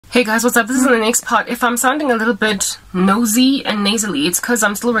Hey guys, what's up? This is the next part. If I'm sounding a little bit nosy and nasally, it's because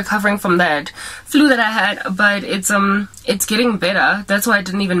I'm still recovering from that flu that I had, but it's getting better. That's why I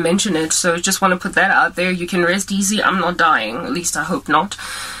didn't even mention it, so just want to put that out there. You can rest easy. I'm not dying, at least I hope not.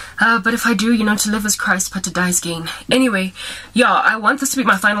 But if I do, to live is Christ, but to die is gain. Anyway, yeah, I want this to be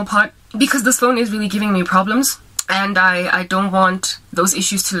my final part because this phone is really giving me problems, and I don't want those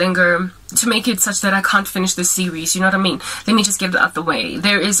issues to linger, to make it such that I can't finish this series, you know what I mean? Let me just get it out the way.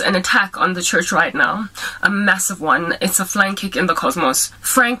 There is an attack on the church right now, a massive one. It's a flying kick in the cosmos,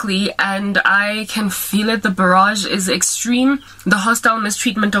 frankly, and I can feel it. The barrage is extreme. The hostile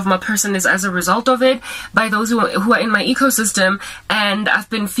mistreatment of my person is as a result of it by those who are in my ecosystem, and I've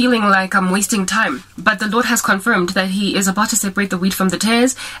been feeling like I'm wasting time. But the Lord has confirmed that He is about to separate the wheat from the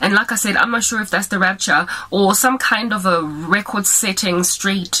tares, and like I said, I'm not sure if that's the rapture or some kind of a record-setting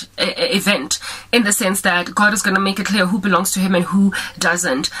straight event, in the sense that God is going to make it clear who belongs to Him and who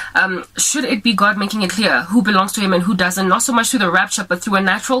doesn't. Should it be God making it clear who belongs to Him and who doesn't, not so much through the rapture, but through a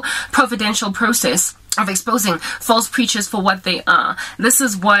natural providential process of exposing false preachers for what they are. This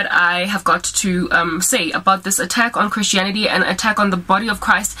is what I have got to say about this attack on Christianity and attack on the body of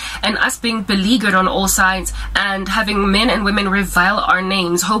Christ, and us being beleaguered on all sides and having men and women revile our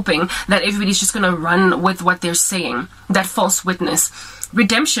names, hoping that everybody's just going to run with what they're saying. That false witness.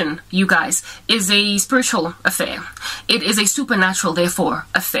 Redemption, you guys, is a spiritual affair. It is a supernatural, therefore,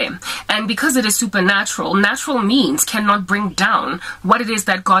 affair. And because it is supernatural, natural means cannot bring down what it is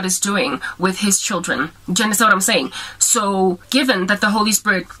that God is doing with His children. Do you understand what I'm saying? So, given that the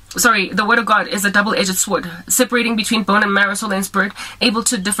Word of God is a double-edged sword, separating between bone and marrow, soul and spirit, able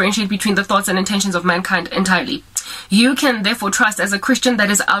to differentiate between the thoughts and intentions of mankind entirely. You can therefore trust, as a Christian that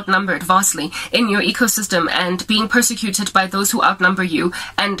is outnumbered vastly in your ecosystem and being persecuted by those who outnumber you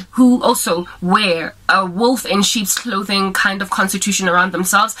and who also wear a wolf in sheep's clothing kind of constitution around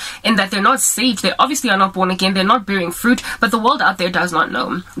themselves, in that they're not saved, they obviously are not born again, they're not bearing fruit, but the world out there does not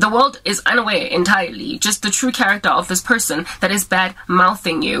know. The world is unaware entirely, just the true character of this person that is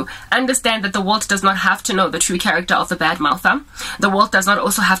bad-mouthing you. Understand that the world does not have to know the true character of the bad-mouther. The world does not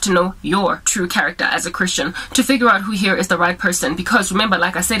also have to know your true character as a Christian to figure out who here is the right person, because remember,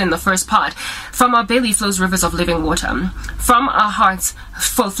 like I said in the first part, from our belly flows rivers of living water. From our hearts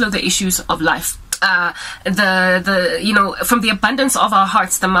flow the issues of life. From the abundance of our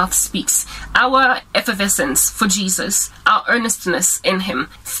hearts, the mouth speaks. Our effervescence for Jesus, our earnestness in Him,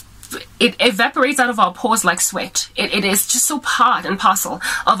 it evaporates out of our pores like sweat. It is just so part and parcel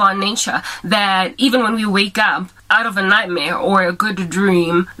of our nature that even when we wake up out of a nightmare or a good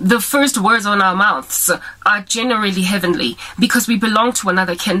dream, the first words on our mouths are generally heavenly, because we belong to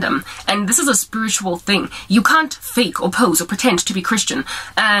another kingdom. And this is a spiritual thing. You can't fake or pose or pretend to be Christian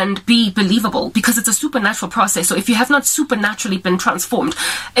and be believable, because it's a supernatural process. So if you have not supernaturally been transformed,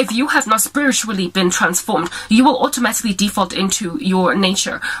 if you have not spiritually been transformed, you will automatically default into your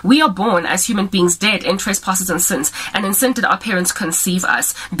nature. We are born as human beings dead in trespasses and sins, and in sin did our parents conceive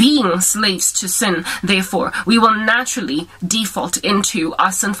us. Being slaves to sin, therefore, we will naturally default into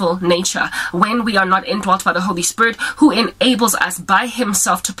our sinful nature when we are not indwelt by the Holy Spirit, who enables us by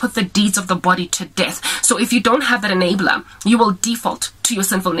Himself to put the deeds of the body to death. So if you don't have that enabler, you will default to your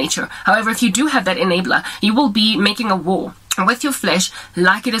sinful nature. However, if you do have that enabler, you will be making a war with your flesh,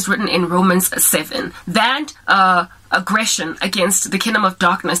 like it is written in Romans 7. That aggression against the kingdom of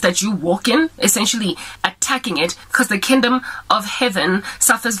darkness that you walk in, essentially attacking it, because the kingdom of heaven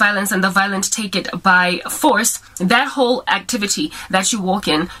suffers violence and the violent take it by force. That whole activity that you walk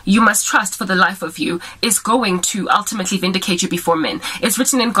in, you must trust for the life of you, is going to ultimately vindicate you before men. It's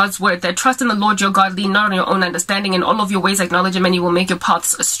written in God's word that trust in the Lord your God, lean not on your own understanding, in all of your ways acknowledge Him, and He will make your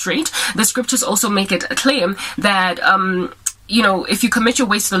paths straight. The scriptures also make it clear that if you commit your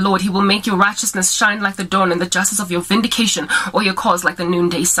ways to the Lord, He will make your righteousness shine like the dawn, and the justice of your vindication or your cause like the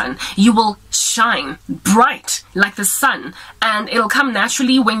noonday sun. You will shine bright like the sun, and it'll come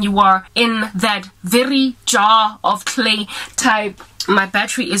naturally when you are in that very jar of clay type. My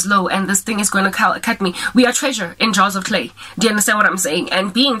battery is low and this thing is going to cut me. We are treasure in jars of clay. Do you understand what I'm saying?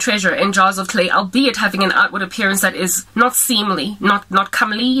 And being treasure in jars of clay, albeit having an outward appearance that is not seemly, not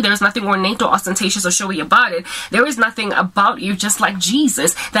comely, there's nothing ornate or ostentatious or showy about it. There is nothing about you, just like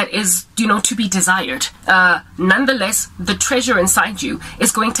Jesus, that is, to be desired. Nonetheless, the treasure inside you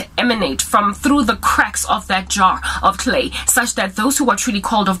is going to emanate from through the cracks of that jar of clay, such that those who are truly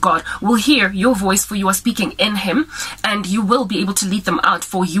called of God will hear your voice, for you are speaking in Him, and you will be able to lead them out,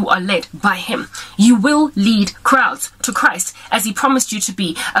 for you are led by Him. You will lead crowds to Christ, as He promised you to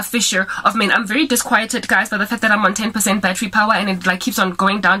be a fisher of men. I'm very disquieted, guys, by the fact that I'm on 10% battery power and it keeps on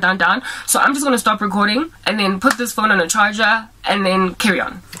going down. So I'm just going to stop recording and then put this phone on a charger and then carry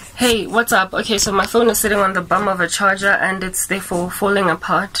on. Hey, what's up? Okay, so my phone is sitting on the bum of a charger and it's therefore falling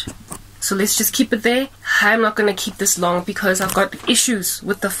apart. So let's just keep it there. I'm not going to keep this long because I've got issues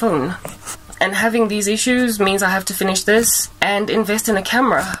with the phone. And having these issues means I have to finish this and invest in a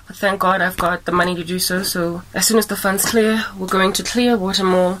camera. But thank God I've got the money to do so. So as soon as the funds clear, we're going to Clearwater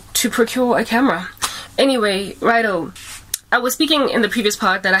Mall to procure a camera. Anyway, righto. I was speaking in the previous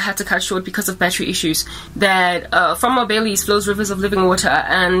part that I had to cut short because of battery issues, that from our bellies flows rivers of living water,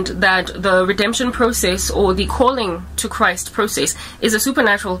 and that the redemption process, or the calling to Christ process, is a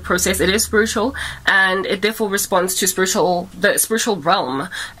supernatural process. It is spiritual, and it therefore responds to the spiritual realm.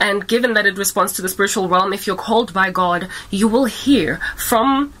 And given that it responds to the spiritual realm, if you're called by God, you will hear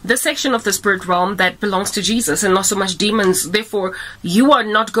from the section of the spirit realm that belongs to Jesus and not so much demons. Therefore, you are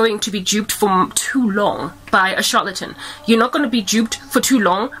not going to be duped for too long by a charlatan. You're not going to be duped for too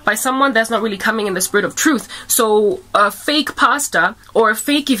long by someone that's not really coming in the spirit of truth. So a fake pastor or a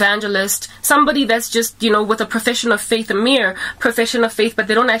fake evangelist, somebody that's just, with a profession of faith, a mere profession of faith, but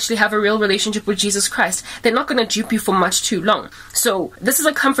they don't actually have a real relationship with Jesus Christ, they're not going to dupe you for much too long. So this is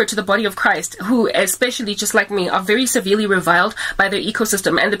a comfort to the body of Christ, who, especially just like me, are very severely reviled by their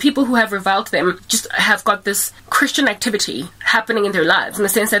ecosystem. And the people who have reviled them just have got this Christian activity happening in their lives, in the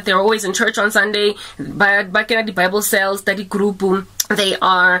sense that they're always in church on Sunday, back in the Bible cells, study group. They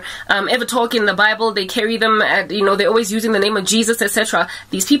are ever talking the Bible. They carry them at, they're always using the name of Jesus, etc.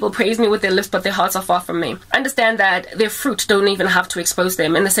 These people praise me with their lips, but their hearts are far from me. Understand that their fruit don't even have to expose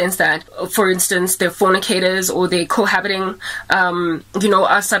them, in the sense that, for instance, they're fornicators, or they're cohabiting,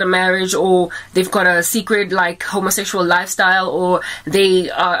 outside of marriage, or they've got a secret, homosexual lifestyle, or they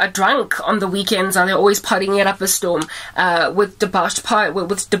are drunk on the weekends, and they're always partying it up a storm, with debauched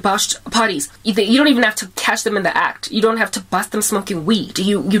parties. You don't even have to catch them in the act. You don't have to bust them smoking weed.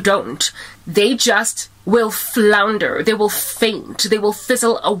 You don't. They just will flounder. They will faint. They will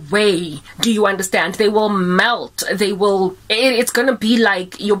fizzle away. Do you understand? They will melt. It's gonna be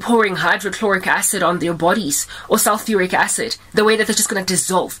like you're pouring hydrochloric acid on their bodies, or sulfuric acid, the way that they're just gonna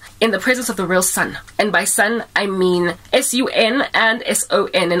dissolve in the presence of the real sun. And by sun, I mean S-U-N and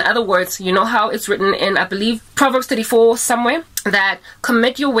S-O-N. In other words, you know how it's written in, I believe, Proverbs 34 somewhere, that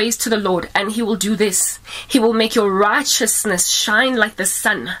commit your ways to the Lord, and he will do this. He will make your righteousness shine like the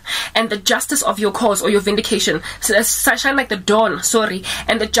sun, and the justice of your cause, or your vindication, shine like the dawn,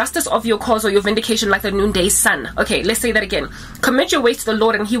 and the justice of your cause, or your vindication, like the noonday sun. Okay, let's say that again. Commit your ways to the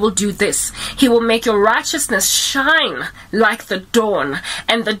Lord, and he will do this. He will make your righteousness shine like the dawn,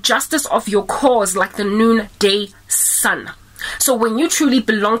 and the justice of your cause like the noonday sun. So when you truly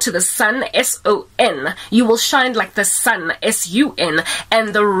belong to the sun, S-O-N, you will shine like the sun, S-U-N,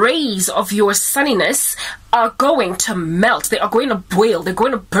 and the rays of your sunniness are going to melt. They are going to boil. They're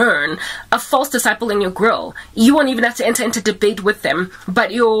going to burn a false disciple in your grill. You won't even have to enter into debate with them,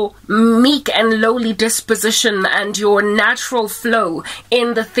 but your meek and lowly disposition and your natural flow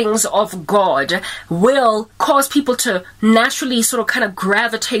in the things of God will cause people to naturally sort of kind of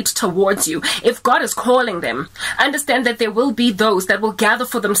gravitate towards you. If God is calling them, understand that there will be those that will gather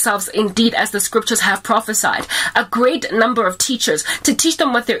for themselves, indeed, as the scriptures have prophesied, a great number of teachers to teach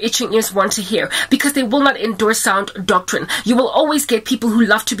them what their itching ears want to hear, because they will not endure sound doctrine. You will always get people who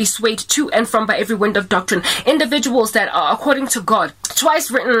love to be swayed to and from by every wind of doctrine. Individuals that are, according to God, twice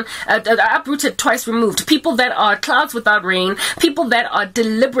written, uprooted, twice removed. People that are clouds without rain. People that are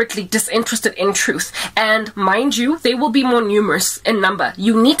deliberately disinterested in truth. And mind you, they will be more numerous in number.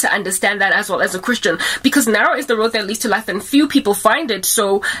 You need to understand that as well as a Christian, because narrow is the road that leads to life, and few people find it.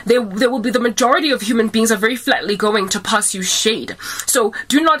 So there will be the majority of human beings are very flatly going to pass you shade. So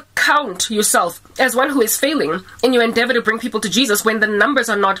do not count yourself as one who is failing in your endeavor to bring people to Jesus when the numbers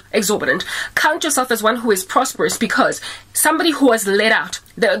are not exorbitant. Count yourself as one who is prosperous, because somebody who was led out,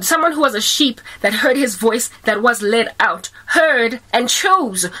 someone who was a sheep that heard his voice, that was led out, heard and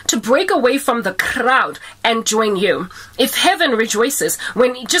chose to break away from the crowd and join you. If heaven rejoices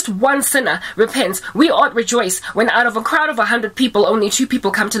when just one sinner repents, we ought rejoice when out of a crowd of 100 people, only 2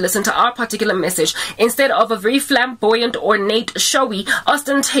 people come to listen to our particular message, instead of a very flamboyant, ornate, showy,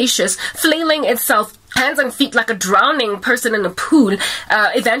 ostentatious, flailing itself, hands and feet like a drowning person in a pool,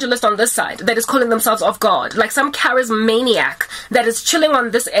 evangelist on this side that is calling themselves of God, like some charismaniac that is chilling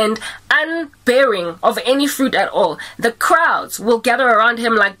on this end, unbearing of any fruit at all. The crowds will gather around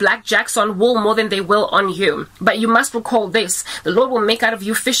him like blackjacks on wool more than they will on you. But you must recall this: the Lord will make out of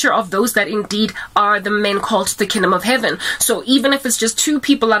you fisher of those that indeed are the men called to the kingdom of heaven. So even if it's just 2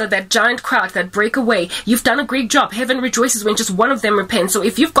 people out of that giant crowd that break away, you've done a great job. Heaven rejoices when just one of them repents. So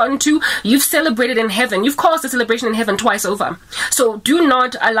if you've gotten 2, you've celebrated in heaven heaven. You've caused a celebration in heaven twice over. So do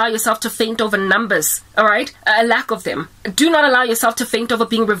not allow yourself to faint over numbers, all right? A lack of them. Do not allow yourself to faint over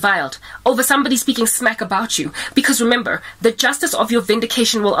being reviled, over somebody speaking smack about you. Because remember, the justice of your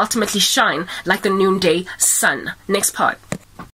vindication will ultimately shine like the noonday sun. Next part.